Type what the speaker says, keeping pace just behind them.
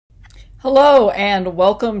Hello and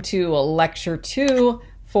welcome to Lecture 2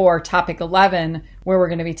 for Topic 11, where we're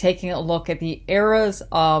going to be taking a look at the eras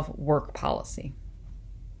of work policy.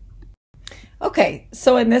 Okay,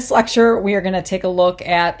 so in this lecture, we are going to take a look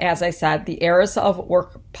at, as I said, the eras of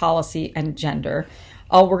work policy and gender.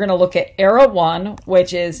 We're going to look at Era 1,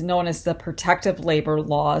 which is known as the protective labor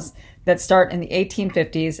laws that start in the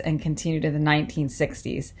 1850s and continue to the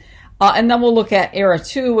 1960s. And then we'll look at Era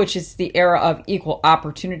 2, which is the era of equal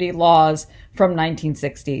opportunity laws from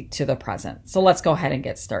 1960 to the present. So let's go ahead and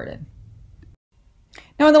get started.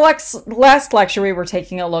 Now, in the last lecture, we were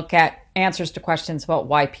taking a look at answers to questions about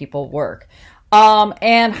why people work.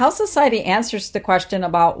 And how society answers the question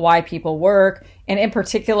about why people work, and in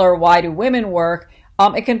particular, why do women work,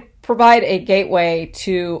 it can provide a gateway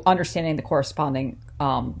to understanding the corresponding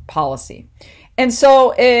policy. And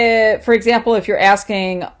so, for example, if you're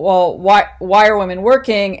asking, well, why are women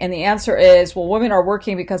working? And the answer is, well, women are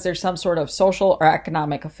working because there's some sort of social or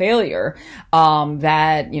economic failure,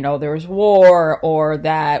 that, there's war, or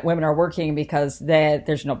that women are working because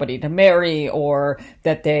there's nobody to marry, or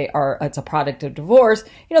that it's a product of divorce.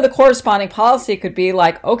 The corresponding policy could be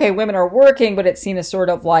like, okay, women are working, but it's seen as sort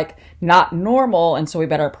of like not normal. And so we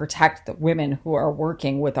better protect the women who are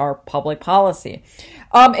working with our public policy.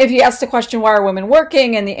 If you ask the question, why are women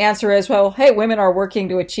working? And the answer is, well, hey, women are working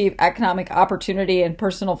to achieve economic opportunity and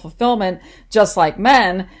personal fulfillment just like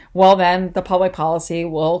men. Well, then the public policy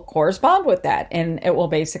will correspond with that. And it will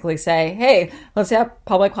basically say, hey, let's have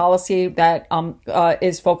public policy that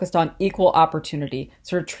is focused on equal opportunity,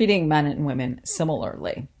 sort of treating men and women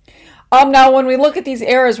similarly. Now, when we look at these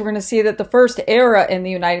eras, we're going to see that the first era in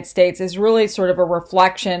the United States is really sort of a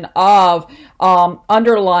reflection of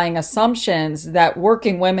underlying assumptions that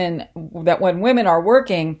when women are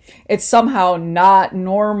working, it's somehow not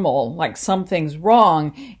normal, like something's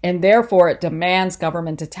wrong, and therefore it demands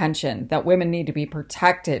government attention, that women need to be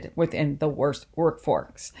protected within the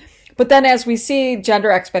workforce. But then as we see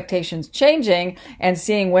gender expectations changing and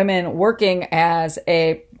seeing women working as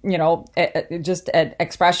just an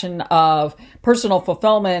expression of personal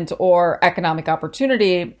fulfillment or economic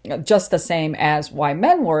opportunity, just the same as why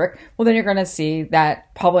men work, well, then you're going to see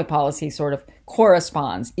that public policy sort of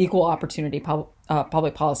corresponds, equal opportunity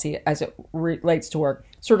public policy as it relates to work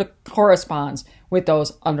sort of corresponds with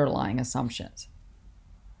those underlying assumptions.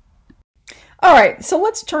 All right, so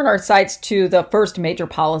let's turn our sights to the first major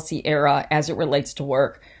policy era as it relates to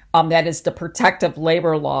work. That is the protective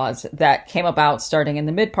labor laws that came about starting in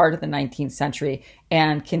the mid part of the 19th century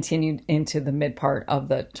and continued into the mid part of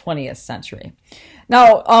the 20th century.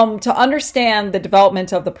 Now, to understand the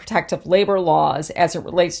development of the protective labor laws as it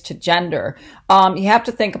relates to gender, you have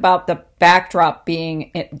to think about the backdrop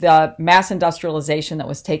being the mass industrialization that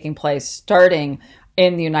was taking place starting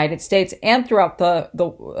in the United States and throughout the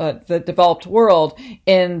developed world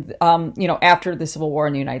after the Civil War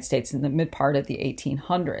in the United States in the mid part of the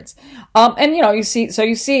 1800s.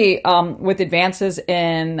 You see with advances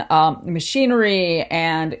in machinery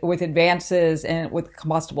and with advances with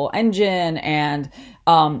combustible engine and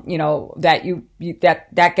that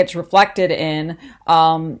gets reflected in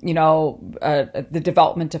the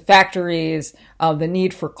development of factories, the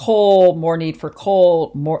need for coal,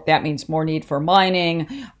 that means more need for mining,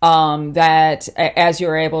 that as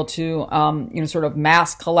you're able to sort of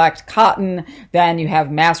mass collect cotton, then you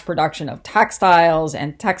have mass production of textiles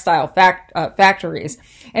and textile factories.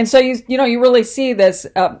 And so you really see this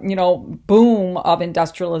boom of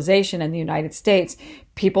industrialization in the United States,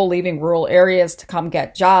 people leaving rural areas to come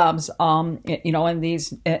get jobs, in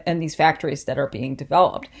these factories that are being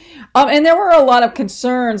developed. And there were a lot of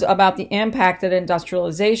concerns about the impact that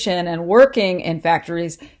industrialization and working in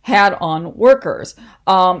factories had on workers.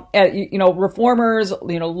 Reformers,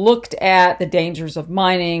 looked at the dangers of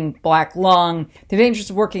mining, black lung, the dangers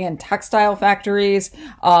of working in textile factories,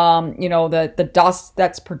 the dust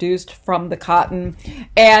that's produced from the cotton,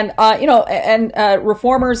 and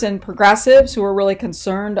reformers and progressives who were really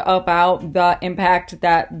concerned about the impact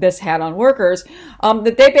that this had on workers,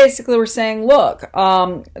 that they basically were saying, look,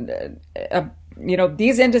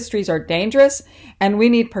 these industries are dangerous and we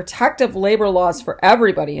need protective labor laws for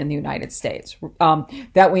everybody in the United States.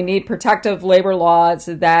 That we need protective labor laws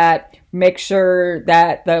that make sure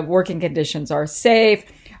that the working conditions are safe,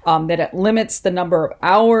 that it limits the number of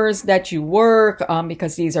hours that you work,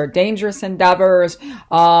 because these are dangerous endeavors.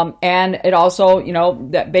 And it also,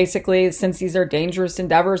 that basically, since these are dangerous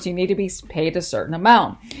endeavors, you need to be paid a certain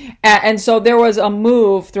amount. And so there was a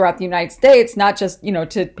move throughout the United States, not just,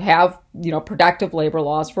 to have, protective labor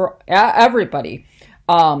laws for everybody,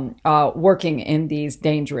 working in these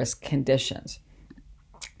dangerous conditions.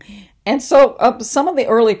 And so some of the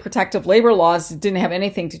early protective labor laws didn't have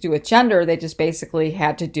anything to do with gender. They just basically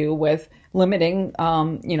had to do with limiting,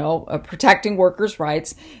 protecting workers'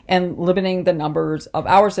 rights and limiting the numbers of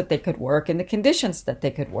hours that they could work and the conditions that they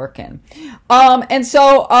could work in. And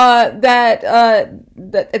so that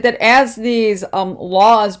as these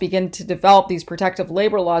laws begin to develop, these protective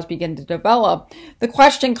labor laws begin to develop, the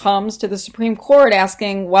question comes to the Supreme Court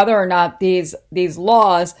asking whether or not these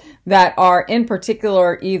laws that are in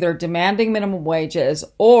particular either demanding minimum wages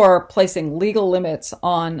or placing legal limits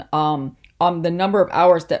on the number of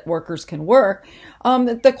hours that workers can work.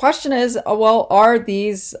 The question is, well, are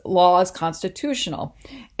these laws constitutional?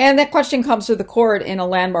 And that question comes to the court in a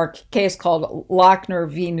landmark case called Lochner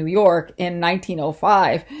v. New York in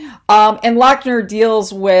 1905. And Lochner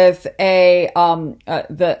deals with a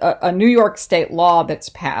New York state law that's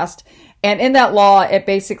passed. And in that law, it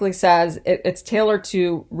basically says it's tailored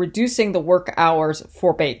to reducing the work hours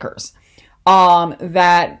for bakers.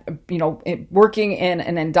 That, working in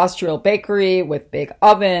an industrial bakery with big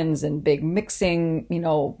ovens and big mixing,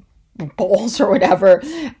 bowls or whatever,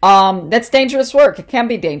 that's dangerous work. It can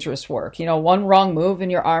be dangerous work. One wrong move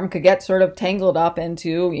and your arm could get sort of tangled up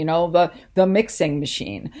into, the mixing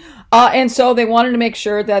machine. And so they wanted to make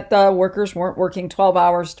sure that the workers weren't working 12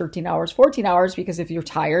 hours, 13 hours, 14 hours, because if you're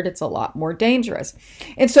tired, it's a lot more dangerous.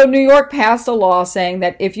 And so New York passed a law saying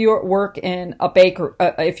that if you work in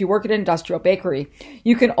if you work at an industrial bakery,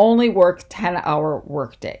 you can only work 10-hour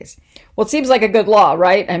work days. Well, it seems like a good law,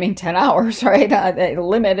 right? I mean, 10 hours, right?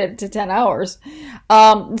 Limited to 10 hours.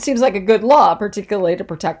 It seems like a good law, particularly to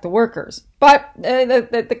protect the workers. But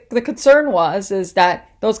the concern is that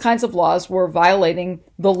those kinds of laws were violating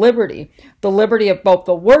the liberty of both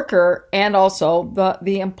the worker and also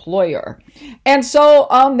the employer. And so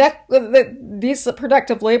these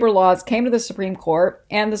protective labor laws came to the Supreme Court,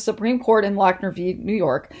 and the Supreme Court in Lochner v. New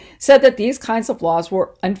York said that these kinds of laws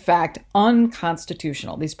were, in fact,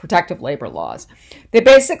 unconstitutional, these protective labor laws. They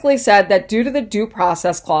basically said that due to the Due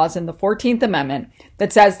Process Clause in the 14th Amendment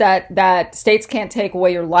that says that states can't take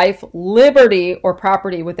away your life, liberty, or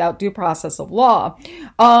property without due process of law,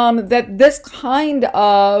 that this kind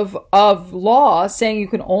of law saying you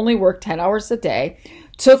can only work 10 hours a day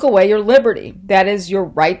took away your liberty. That is your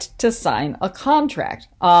right to sign a contract.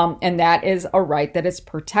 And that is a right that is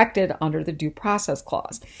protected under the Due Process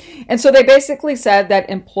Clause. And so they basically said that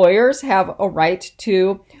employers have a right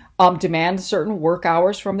to demand certain work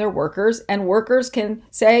hours from their workers, and workers can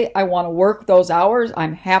say, I want to work those hours.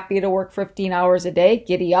 I'm happy to work 15 hours a day,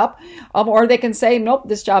 giddy up. Or they can say, nope,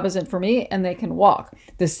 this job isn't for me, and they can walk.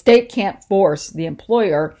 The state can't force the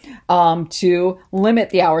employer to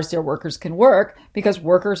limit the hours their workers can work, because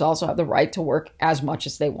workers also have the right to work as much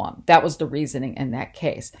as they want. That was the reasoning in that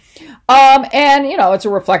case. And, it's a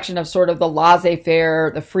reflection of sort of the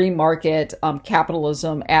laissez-faire, the free market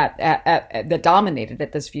capitalism that dominated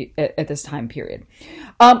at this time period.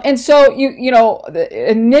 And so,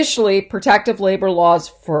 initially, protective labor laws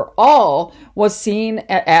for all was seen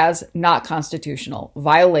as not constitutional,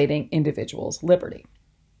 violating individuals' liberty.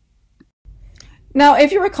 Now,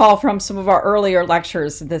 if you recall from some of our earlier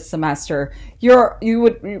lectures this semester, you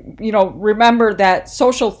would remember that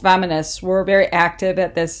social feminists were very active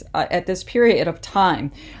at this period of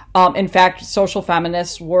time. In fact, social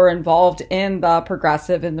feminists were involved in the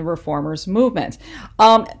progressive and the reformers movement.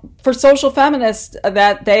 For social feminists,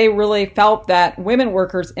 that they really felt that women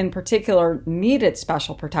workers in particular needed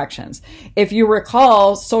special protections. If you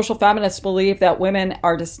recall, social feminists believe that women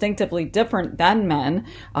are distinctively different than men,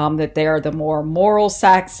 that they are the more moral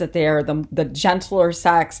sex, that they are the gentler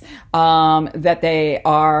sex, that they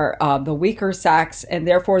are the weaker sex, and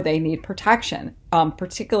therefore they need protection.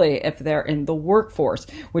 Particularly if they're in the workforce,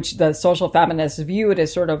 which the social feminists viewed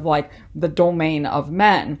as sort of like the domain of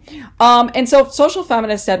men. And so social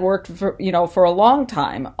feminists had worked for a long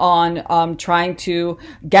time on trying to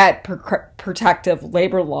get protective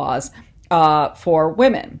labor laws for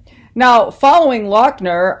women. Now, following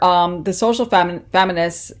Lochner, the social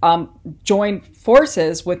feminists joined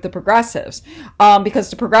forces with the progressives because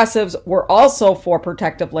the progressives were also for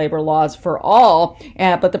protective labor laws for all,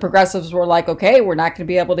 but the progressives were like, okay, we're not going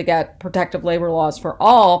to be able to get protective labor laws for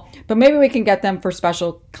all, but maybe we can get them for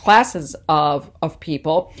special classes of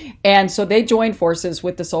people. And so they joined forces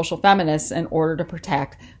with the social feminists in order to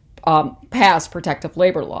pass protective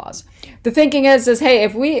labor laws. The thinking is hey,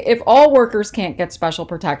 if all workers can't get special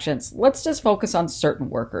protections, let's just focus on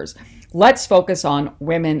certain workers. Let's focus on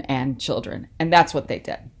women and children. And that's what they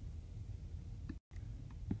did.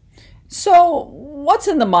 So, what's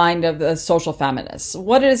in the mind of the social feminists?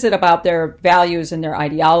 What is it about their values and their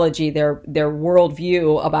ideology, their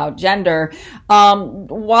worldview about gender?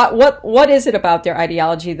 What is it about their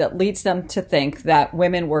ideology that leads them to think that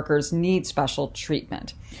women workers need special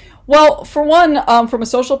treatment? Well, for one, from a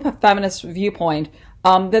social feminist viewpoint,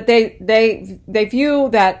 that they view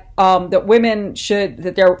that that women should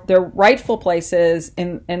that their rightful places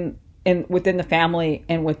in within the family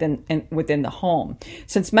and within the home.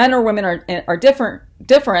 Since men or women are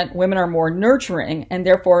different, women are more nurturing, and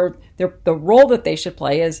therefore the role that they should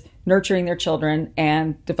play is nurturing their children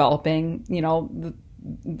and developing, the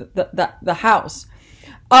house.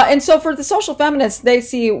 And so for the social feminists, they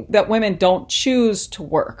see that women don't choose to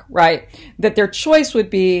work, right? That their choice would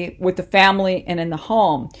be with the family and in the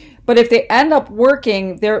home. But if they end up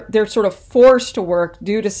working, they're sort of forced to work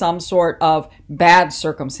due to some sort of bad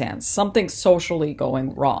circumstance, something socially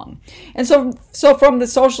going wrong. And so from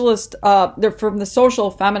the from the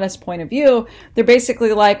social feminist point of view, they're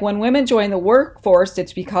basically like, when women join the workforce,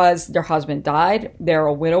 it's because their husband died, they're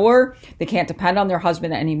a widower, they can't depend on their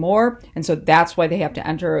husband anymore, and so that's why they have to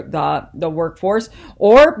enter the workforce,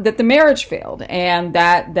 or that the marriage failed and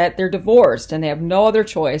that they're divorced and they have no other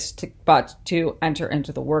choice but to enter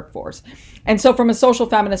into the workforce. And so from a social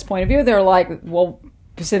feminist point of view, they're like, well,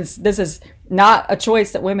 since this is not a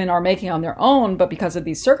choice that women are making on their own, but because of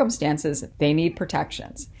these circumstances, they need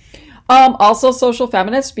protections. Also social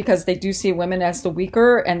feminists, because they do see women as the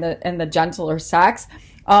weaker and the gentler sex,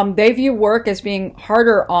 they view work as being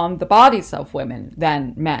harder on the bodies of women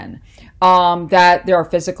than men. That there are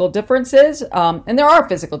physical differences, and there are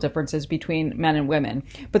physical differences between men and women.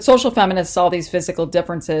 But social feminists saw these physical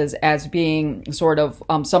differences as being sort of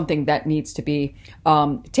something that needs to be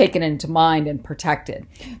taken into mind and protected.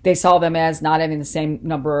 They saw them as not having the same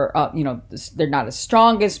number, they're not as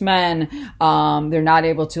strong as men. They're not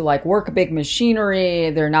able to work big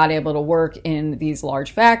machinery. They're not able to work in these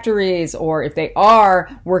large factories, or if they are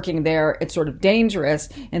working there, it's sort of dangerous.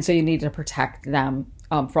 And so you need to protect them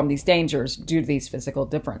from these dangers due to these physical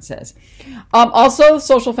differences. Also,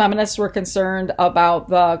 social feminists were concerned about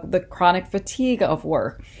the chronic fatigue of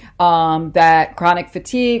work. That chronic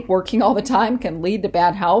fatigue, working all the time, can lead to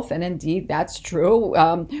bad health, and indeed that's true.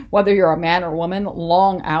 Whether you're a man or woman,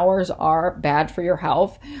 long hours are bad for your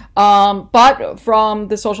health. But from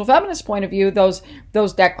the social feminist point of view,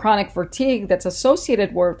 that chronic fatigue that's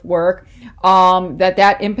associated with work,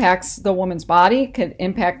 that impacts the woman's body, can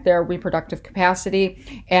impact their reproductive capacity,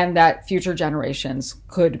 and that future generations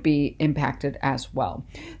could be impacted as well.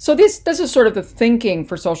 So this is sort of the thinking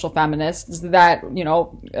for social feminists that,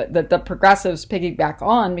 that the progressives piggyback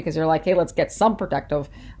on, because they're like, hey, let's get some protective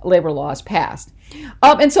labor laws passed.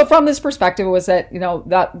 And so from this perspective, it was that,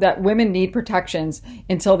 that women need protections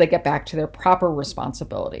until they get back to their proper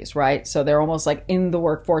responsibilities, right? So they're almost like in the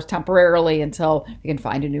workforce temporarily until they can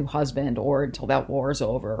find a new husband or until that war is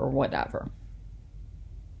over or whatever.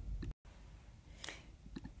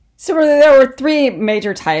 So there were three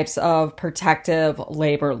major types of protective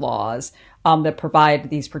labor laws that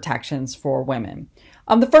provide these protections for women.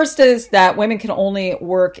 The first is that women can only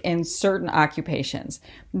work in certain occupations.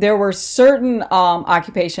 There were certain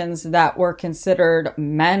occupations that were considered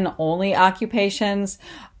men-only occupations,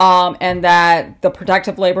 and that the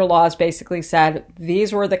protective labor laws basically said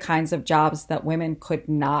these were the kinds of jobs that women could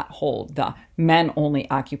not hold, the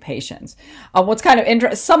men-only occupations. What's kind of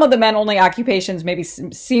interesting, some of the men-only occupations maybe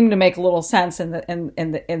seem to make a little sense in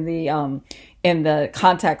the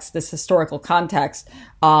context, this historical context,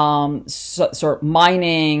 sort of mining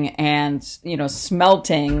and,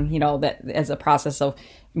 smelting, that as a process of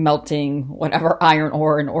melting whatever iron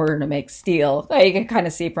ore in order to make steel. So you can kind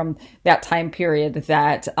of see from that time period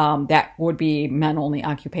that that would be men-only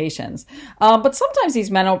occupations. But sometimes these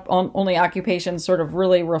men-only occupations sort of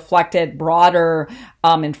really reflected broader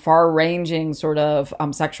and far-ranging sort of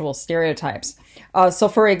sexual stereotypes. So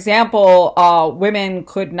for example, women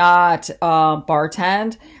could not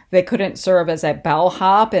bartend. They couldn't serve as a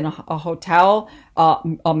bellhop in a hotel,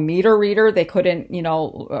 a meter reader. They couldn't,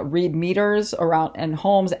 read meters around in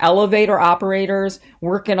homes, elevator operators,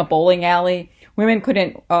 work in a bowling alley. Women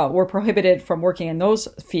were prohibited from working in those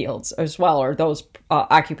fields as well, or those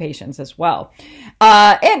occupations as well.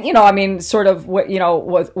 And, sort of,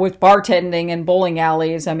 with bartending in bowling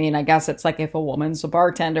alleys, I guess it's like if a woman's a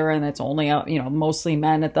bartender and it's only, mostly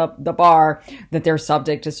men at the bar, that they're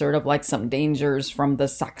subject to sort of like some dangers from the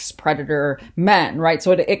sex predator men, right?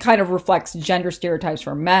 So it kind of reflects gender stereotypes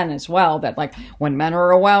for men as well, that like when men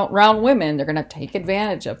are around women, they're going to take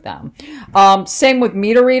advantage of them. Same with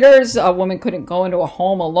meter readers. A woman couldn't go into a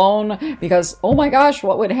home alone because, oh my gosh,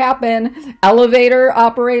 what would happen? Elevator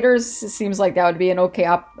operators, seems like that would be an okay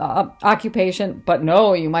occupation, but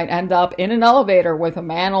no, you might end up in an elevator with a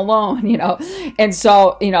man alone, And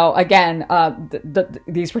so, again,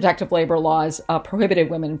 these protective labor laws prohibited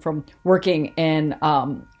women from working in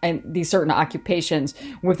these certain occupations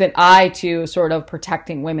with an eye to sort of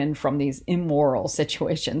protecting women from these immoral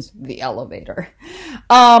situations, the elevator.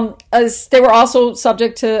 As they were also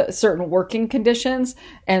subject to certain working conditions.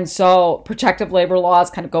 And so protective labor laws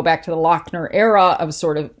kind of go back to the Lochner era of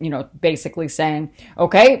sort of, basically saying,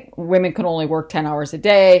 okay, women can only work 10 hours a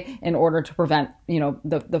day in order to prevent,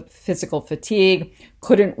 the physical fatigue,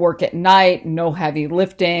 couldn't work at night, no heavy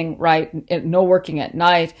lifting, right? No working at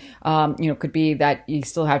night. Could be that you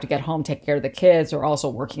still have to get home, take care of the kids, or also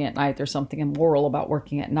working at night. There's something immoral about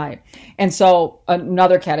working at night. And so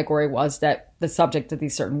another category was that the subject to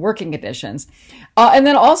these certain working conditions. And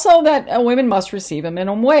then also that women must receive a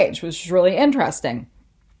minimum wage, which is really interesting.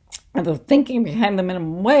 And the thinking behind the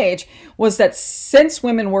minimum wage was that since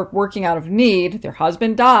women were working out of need, their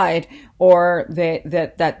husband died, or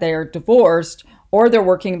that they're divorced, or they're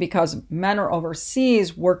working because men are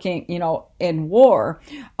overseas working, in war,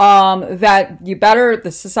 that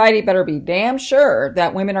the society better be damn sure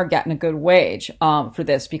that women are getting a good wage for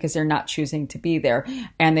this, because they're not choosing to be there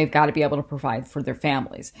and they've got to be able to provide for their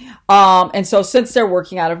families. And so since they're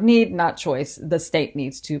working out of need, not choice, the state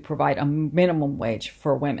needs to provide a minimum wage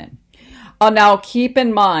for women. Now, keep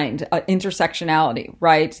in mind intersectionality,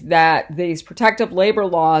 right? That these protective labor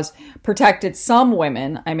laws protected some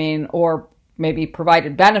women, or maybe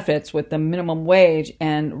provided benefits with the minimum wage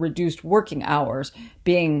and reduced working hours.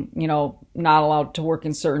 Being, not allowed to work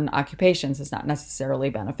in certain occupations is not necessarily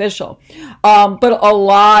beneficial. But a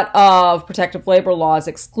lot of protective labor laws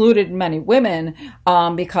excluded many women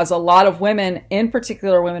because a lot of women, in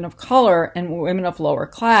particular women of color and women of lower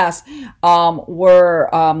class, were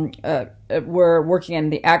working in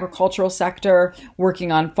the agricultural sector,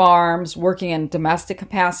 working on farms, working in domestic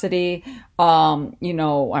capacity. In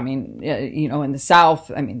the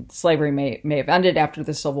South, slavery may have ended after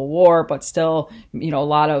the Civil War, but still, a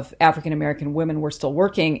lot of African American women were still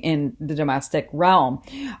working in the domestic realm,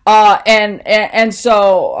 and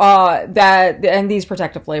these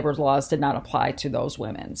protective labor laws did not apply to those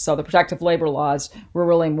women. So the protective labor laws were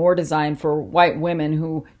really more designed for white women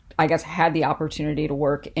who, I guess, had the opportunity to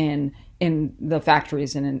work in the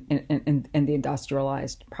factories and in the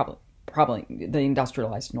industrialized, probably the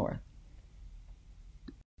industrialized North.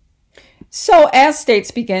 So as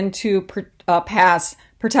states begin to pass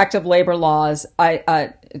protective labor laws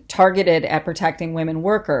targeted at protecting women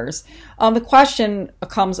workers, the question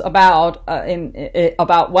comes about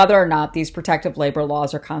about whether or not these protective labor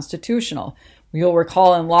laws are constitutional. You'll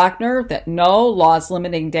recall in Lochner that no, laws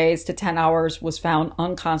limiting days to 10 hours was found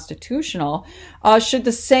unconstitutional. Should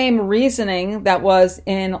the same reasoning that was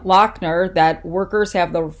in Lochner, that workers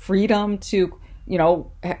have the freedom to,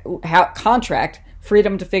 contract,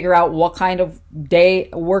 freedom to figure out what kind of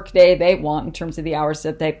work day they want in terms of the hours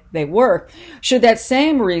that they work, should that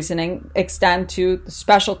same reasoning extend to the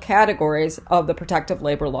special categories of the protective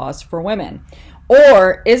labor laws for women?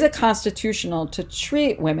 Or is it constitutional to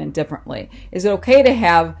treat women differently? Is it okay to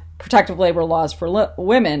have protective labor laws for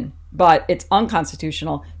women, but it's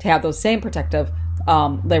unconstitutional to have those same protective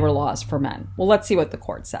labor laws for men? Well, let's see what the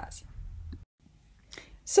court says.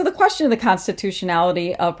 So the question of the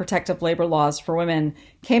constitutionality of protective labor laws for women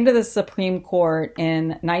came to the Supreme Court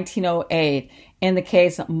in 1908 in the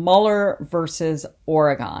case Muller versus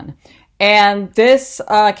Oregon. And this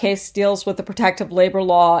case deals with the protective labor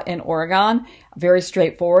law in Oregon. Very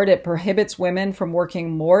straightforward. It prohibits women from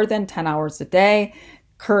working more than 10 hours a day.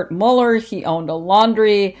 Kurt Muller, he owned a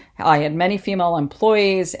laundry. He had many female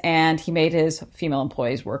employees, and he made his female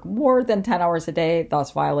employees work more than 10 hours a day,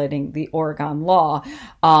 thus violating the Oregon law.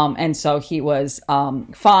 And so he was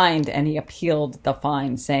fined, and he appealed the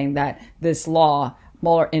fine, saying that this law,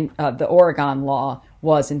 the Oregon law,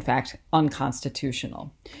 was in fact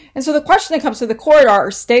unconstitutional. And so the question that comes to the court are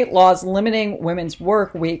state laws limiting women's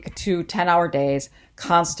work week to 10-hour days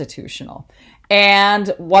constitutional?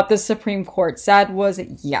 And what the Supreme Court said was,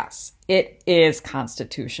 yes, it is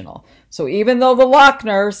constitutional. So even though the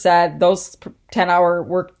Lochner said those 10-hour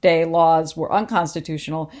workday laws were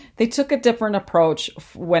unconstitutional, they took a different approach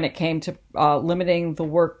when it came to limiting the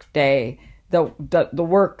work day, the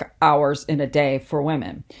work hours in a day for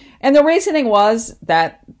women. And the reasoning was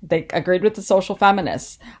that they agreed with the social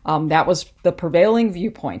feminists. That was the prevailing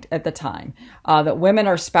viewpoint at the time, that women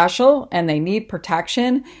are special and they need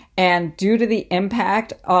protection. And due to the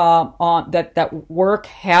impact that work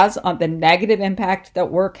has on the negative impact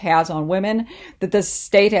that work has on women, that the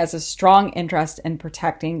state has a strong interest in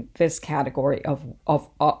protecting this category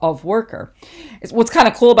of worker. What's kind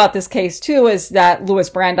of cool about this case too is that Louis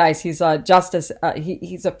Brandeis, he's a justice,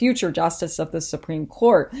 he's a future justice of the Supreme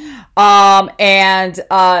Court,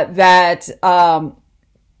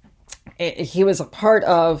 he was a part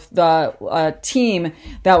of the team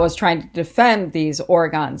that was trying to defend these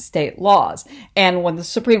Oregon state laws. And when the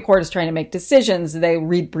Supreme Court is trying to make decisions, they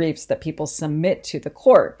read briefs that people submit to the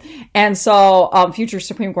court. And so future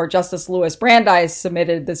Supreme Court Justice Louis Brandeis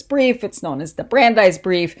submitted this brief. It's known as the Brandeis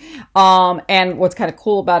brief. And what's kind of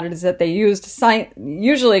cool about it is that they used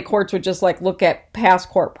usually courts would just like look at past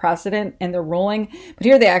court precedent in their ruling. But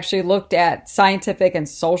here they actually looked at scientific and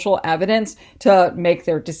social evidence to make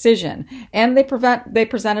their decision. And they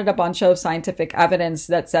presented a bunch of scientific evidence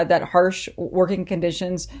that said that harsh working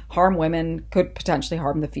conditions harm women, could potentially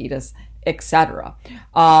harm the fetus, etc.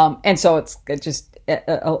 And so it's just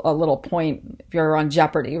a little point if you're on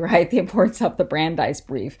Jeopardy, right? The importance of the Brandeis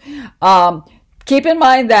brief. Keep in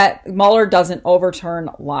mind that Mueller doesn't overturn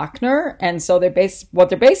Lochner, and so what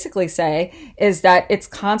they basically say is that it's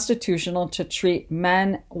constitutional to treat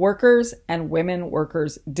men workers and women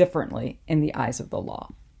workers differently in the eyes of the law.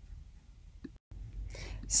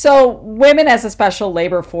 So women as a special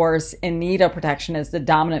labor force in need of protection is the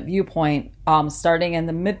dominant viewpoint, starting in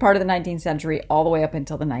the mid part of the 19th century all the way up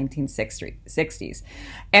until the 1960s.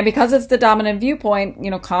 And because it's the dominant viewpoint,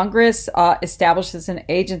 Congress establishes an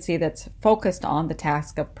agency that's focused on the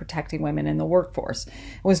task of protecting women in the workforce.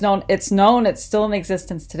 It's still in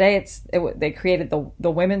existence today. They created the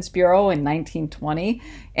Women's Bureau in 1920,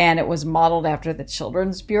 and it was modeled after the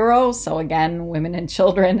Children's Bureau. So again, women and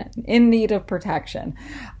children in need of protection.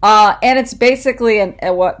 And it's basically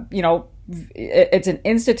it's an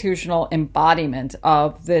institutional embodiment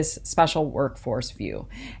of this special workforce view.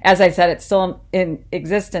 As I said, it's still in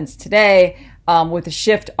existence today, with a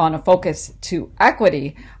shift on a focus to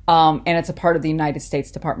equity, and it's a part of the United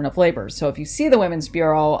States Department of Labor. So if you see the Women's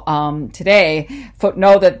Bureau today,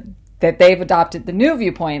 know that they've adopted the new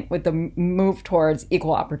viewpoint with the move towards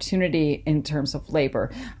equal opportunity in terms of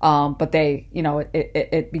labor. But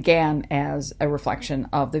it began as a reflection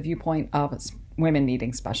of the viewpoint of women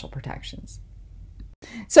needing special protections.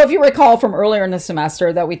 So if you recall from earlier in the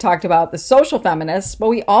semester that we talked about the social feminists, but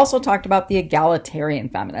we also talked about the egalitarian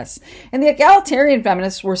feminists. And the egalitarian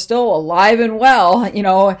feminists were still alive and well,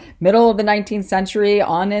 middle of the 19th century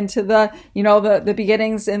on into the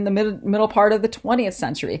beginnings in the middle part of the 20th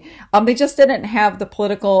century. They just didn't have the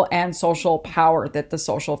political and social power that the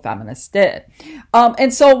social feminists did.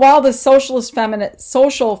 And so while the social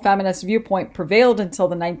feminist viewpoint prevailed until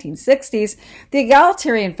the 1960s, the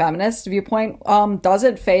egalitarian feminist viewpoint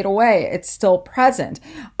doesn't fade away. It's still present.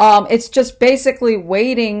 It's just basically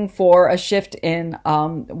waiting for a shift in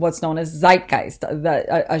what's known as zeitgeist,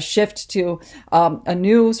 a shift to a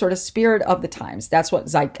new sort of spirit of the times. That's what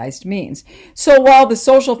zeitgeist means. So while the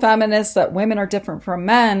social feminists, that women are different from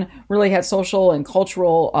men, really had social and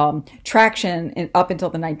cultural traction up until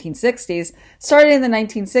the 1960s, starting in the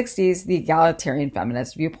 1960s, the egalitarian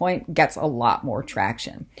feminist viewpoint gets a lot more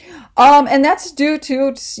traction. And that's due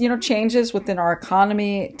to, changes within our economy,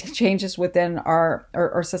 changes within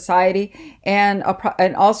our society, and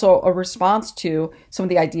also a response to some of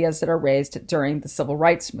the ideas that are raised during the civil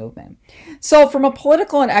rights movement. So from a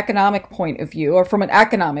political and economic point of view, or from an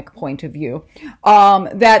economic point of view,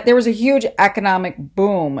 that there was a huge economic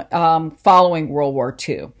boom following World War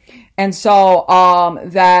II. And so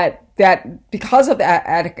that because of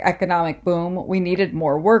that economic boom, we needed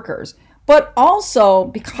more workers. But also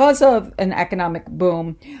because of an economic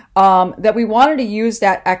boom, that we wanted to use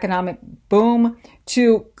that economic boom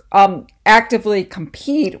to actively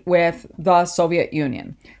compete with the Soviet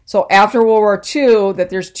Union. So after World War II, that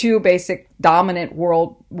there's two basic dominant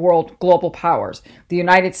world global powers, the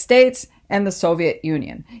United States and the Soviet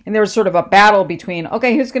Union. And there was sort of a battle between,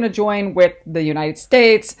 okay, who's going to join with the United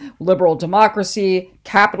States, liberal democracy,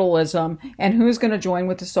 capitalism, and who's going to join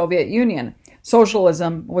with the Soviet Union,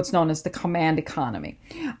 socialism, what's known as the command economy.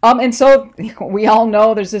 And so we all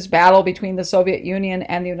know there's this battle between the Soviet Union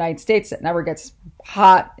and the United States that never gets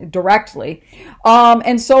hot directly.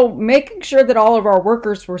 And so making sure that all of our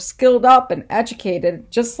workers were skilled up and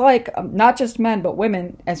educated, just like not just men, but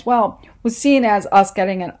women as well, was seen as us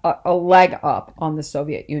getting a leg up on the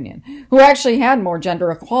Soviet Union, who actually had more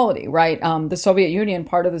gender equality, right? The Soviet Union,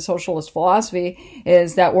 part of the socialist philosophy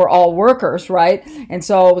is that we're all workers, right? And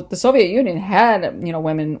so the Soviet Union had,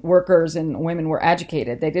 women workers and women were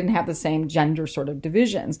educated. They didn't have the same gender sort of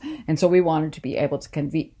divisions. And so we wanted to be able to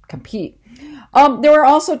compete. There were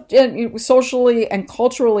also socially and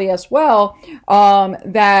culturally as well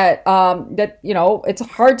that it's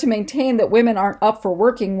hard to maintain that women aren't up for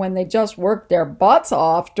working when they just worked their butts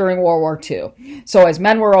off during World War II. So as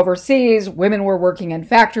men were overseas, women were working in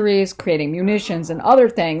factories, creating munitions and other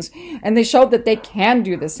things, and they showed that they can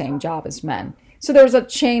do the same job as men. So there was a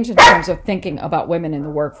change in terms of thinking about women in the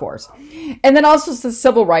workforce. And then also the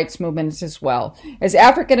civil rights movement as well. As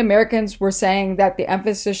African Americans were saying that the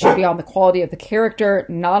emphasis should be on the quality of the character,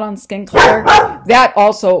 not on skin color, that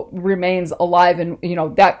also remains alive. And,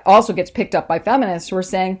 that also gets picked up by feminists who are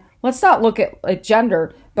saying, let's not look at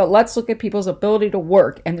gender, but let's look at people's ability to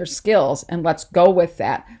work and their skills, and let's go with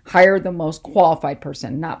that. Hire the most qualified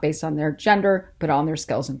person, not based on their gender, but on their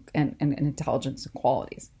skills and intelligence and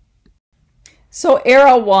qualities. So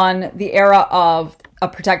era one, the era of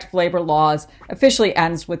protective labor laws, officially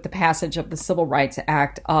ends with the passage of the Civil Rights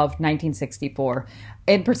Act of 1964,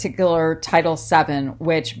 in particular Title VII,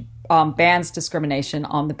 which bans discrimination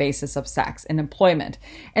on the basis of sex in employment.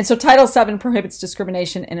 And so Title VII prohibits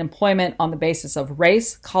discrimination in employment on the basis of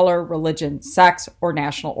race, color, religion, sex, or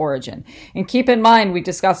national origin. And keep in mind, we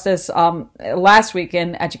discussed this last week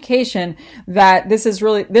in education, that this is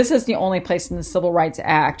the only place in the Civil Rights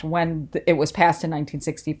Act, when it was passed in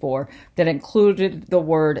 1964, that included the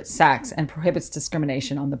word sex and prohibits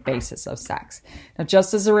discrimination on the basis of sex. Now,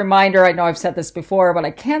 just as a reminder, I know I've said this before, but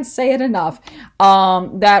I can't say it enough,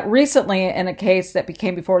 that recently in a case that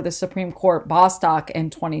became before the Supreme Court, Bostock, in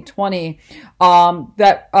 2020,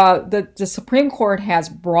 that the Supreme Court has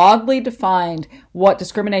broadly defined what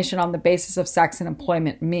discrimination on the basis of sex in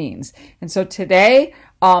employment means. And so today,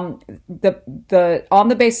 the on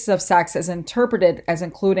the basis of sex is interpreted as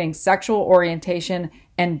including sexual orientation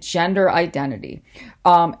and gender identity.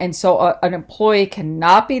 And so an employee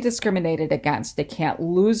cannot be discriminated against. They can't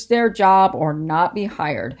lose their job or not be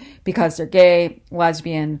hired because they're gay,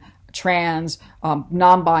 lesbian, trans,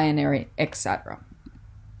 non-binary, etc.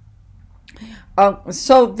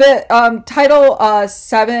 So the Title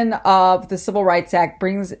VII of the Civil Rights Act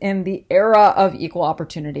brings in the era of equal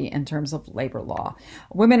opportunity in terms of labor law.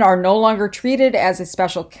 Women are no longer treated as a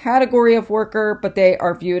special category of worker, but they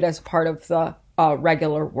are viewed as part of the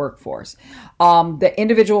regular workforce. The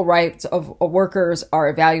individual rights of workers are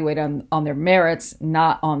evaluated on their merits,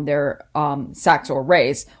 not on their sex or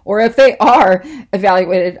race, or if they are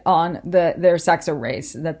evaluated on their sex or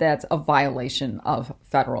race, that's a violation of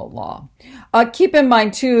federal law. Keep in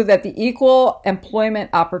mind, too, that the Equal Employment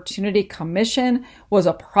Opportunity Commission was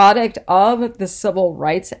a product of the Civil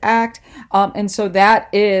Rights Act, and so that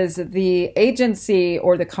is the agency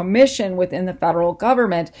or the commission within the federal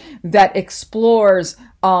government that explores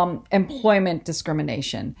employment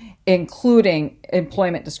discrimination, including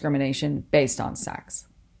employment discrimination based on sex.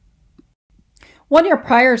 1 year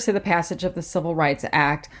prior to the passage of the Civil Rights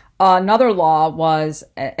Act, another law was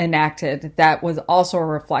enacted that was also a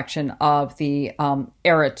reflection of the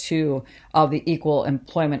era 2 of the Equal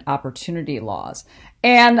Employment Opportunity laws.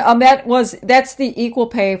 And that's the Equal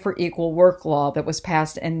Pay for Equal Work law that was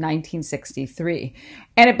passed in 1963.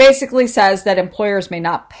 And it basically says that employers may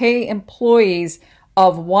not pay employees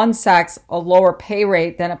of one sex a lower pay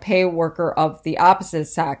rate than a pay worker of the opposite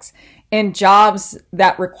sex in jobs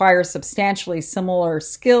that require substantially similar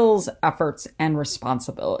skills, efforts, and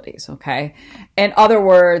responsibilities, okay? In other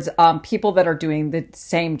words, people that are doing the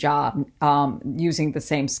same job, using the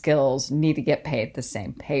same skills, need to get paid the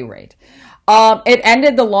same pay rate. It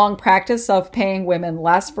ended the long practice of paying women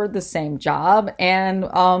less for the same job, and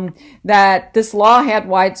that this law had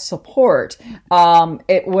wide support.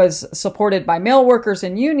 It was supported by male workers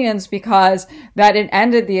and unions because that it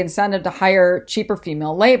ended the incentive to hire cheaper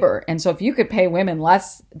female labor. And so if you could pay women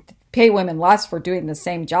less for doing the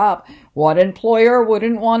same job, what employer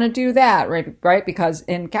wouldn't want to do that, right? Because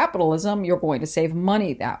in capitalism, you're going to save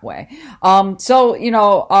money that way.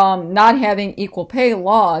 Not having equal pay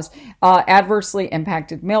laws adversely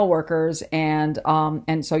impacted male workers, and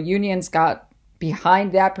so unions got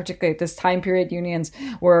behind that. Particularly at this time period, unions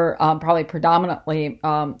were probably predominantly,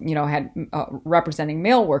 representing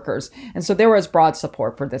male workers. And so there was broad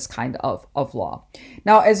support for this kind of law.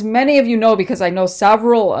 Now, as many of you know, because I know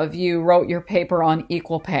several of you wrote your paper on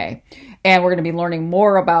equal pay, And we're going to be learning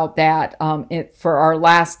more about that for our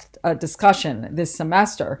last discussion this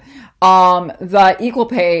semester. The equal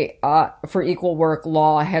pay for equal work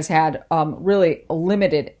law has had really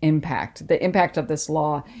limited impact. The impact of this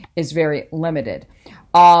law is very limited.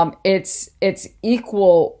 It's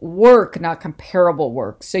equal work, not comparable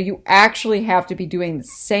work. So you actually have to be doing the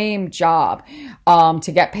same job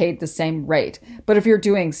to get paid the same rate. But if you're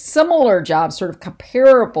doing similar jobs, sort of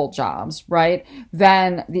comparable jobs, right,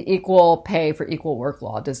 then the equal pay for equal work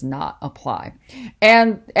law does not apply.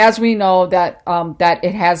 And as we know that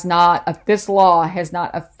this law has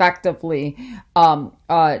not effectively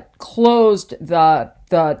closed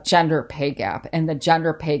the gender pay gap, and the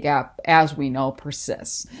gender pay gap, as we know,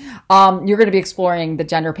 persists. You're going to be exploring the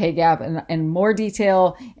gender pay gap in more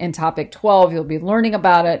detail in topic 12. You'll be learning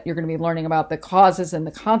about it. You're going to be learning about the causes and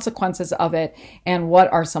the consequences of it, and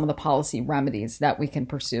what are some of the policy remedies that we can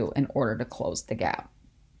pursue in order to close the gap.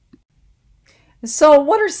 So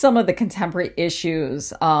what are some of the contemporary issues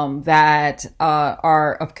that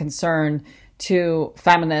are of concern to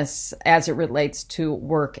feminists as it relates to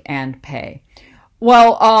work and pay?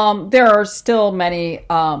 Well, there are still many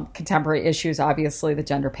contemporary issues. Obviously, the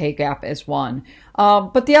gender pay gap is one,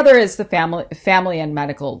 but the other is the family and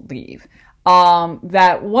medical leave.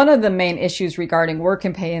 That one of the main issues regarding work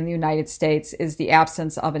and pay in the United States is the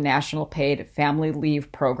absence of a national paid family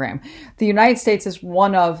leave program. The United States is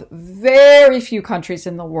one of very few countries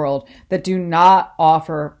in the world that do not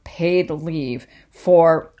offer paid leave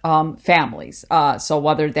for families. So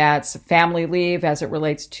whether that's family leave as it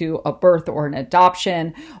relates to a birth or an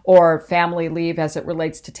adoption, or family leave as it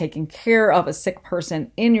relates to taking care of a sick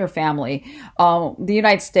person in your family, the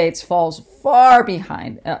United States falls far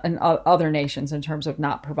behind in other nations in terms of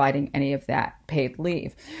not providing any of that paid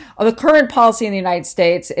leave. The current policy in the United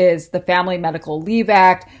States is the Family Medical Leave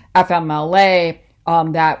Act, FMLA,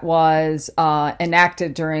 that was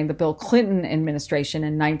enacted during the Bill Clinton administration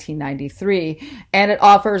in 1993, and it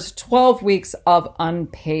offers 12 weeks of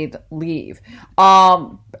unpaid leave.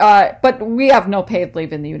 But we have no paid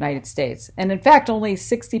leave in the United States. And in fact, only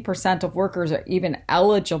 60% of workers are even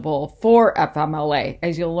eligible for FMLA,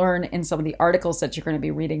 as you'll learn in some of the articles that you're going to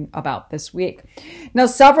be reading about this week. Now,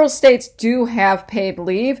 several states do have paid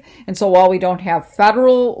leave. And so while we don't have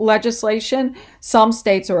federal legislation, some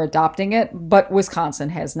states are adopting it, but Wisconsin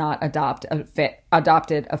has not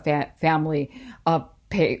adopted a family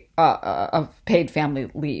paid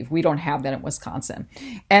family leave. We don't have that in Wisconsin.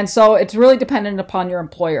 And so it's really dependent upon your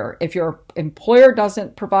employer. If your employer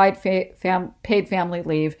doesn't provide paid family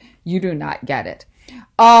leave, you do not get it.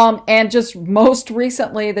 And just most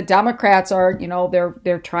recently, the Democrats are,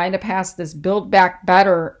 they're trying to pass this Build Back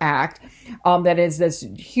Better Act, that is this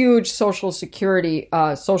huge social security,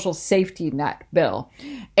 social safety net bill.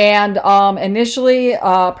 And initially,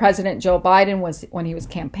 President Joe Biden when he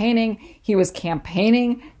was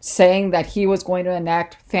campaigning saying that he was going to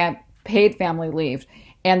enact paid family leave.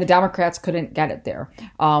 And the Democrats couldn't get it there.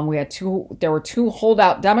 There were two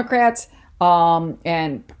holdout Democrats,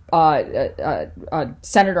 and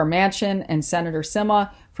Senator Manchin and Senator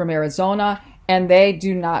Sima from Arizona, and they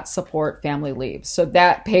do not support family leave. So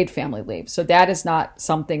that paid family leave. So that is not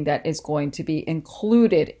something that is going to be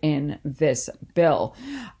included in this bill.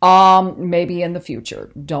 Maybe in the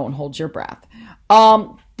future. Don't hold your breath.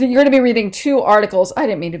 You're going to be reading two articles. I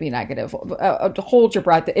didn't mean to be negative. Hold your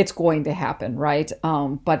breath. It's going to happen, right?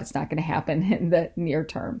 But it's not going to happen in the near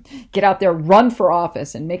term. Get out there, run for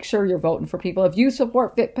office, and make sure you're voting for people. If you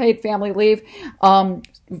support paid family leave,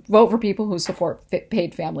 vote for people who support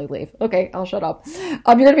paid family leave. Okay, I'll shut up. You're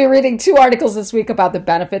going to be reading two articles this week about the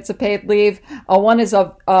benefits of paid leave. One is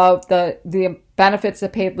of the benefits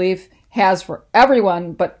that paid leave has for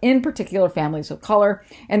everyone, but in particular families of color.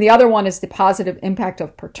 And the other one is the positive impact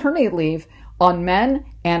of paternity leave on men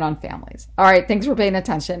and on families. All right, thanks for paying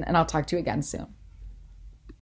attention, and I'll talk to you again soon.